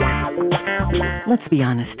Let's be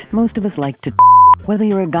honest, most of us like to whether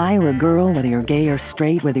you're a guy or a girl, whether you're gay or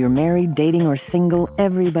straight, whether you're married, dating, or single,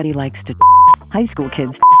 everybody likes to High school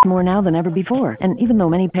kids more now than ever before. And even though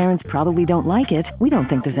many parents probably don't like it, we don't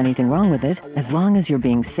think there's anything wrong with it, as long as you're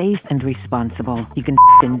being safe and responsible. You can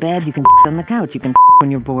in bed, you can on the couch, you can when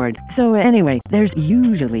you're bored. So anyway, there's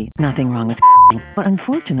usually nothing wrong with but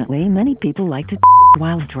unfortunately, many people like to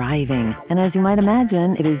while driving. And as you might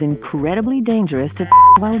imagine, it is incredibly dangerous to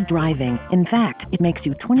while driving. In fact, it makes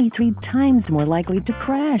you 23 times more likely to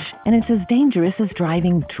crash. And it's as dangerous as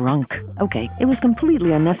driving drunk. Okay, it was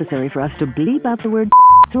completely unnecessary for us to bleep out the word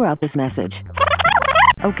throughout this message.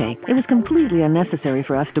 Okay, it was completely unnecessary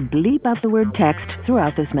for us to bleep out the word text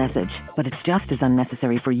throughout this message. But it's just as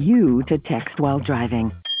unnecessary for you to text while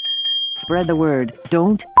driving. Spread the word.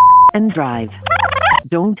 Don't and drive.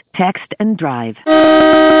 Don't text and drive.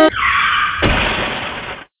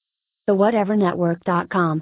 TheWhateverNetwork.com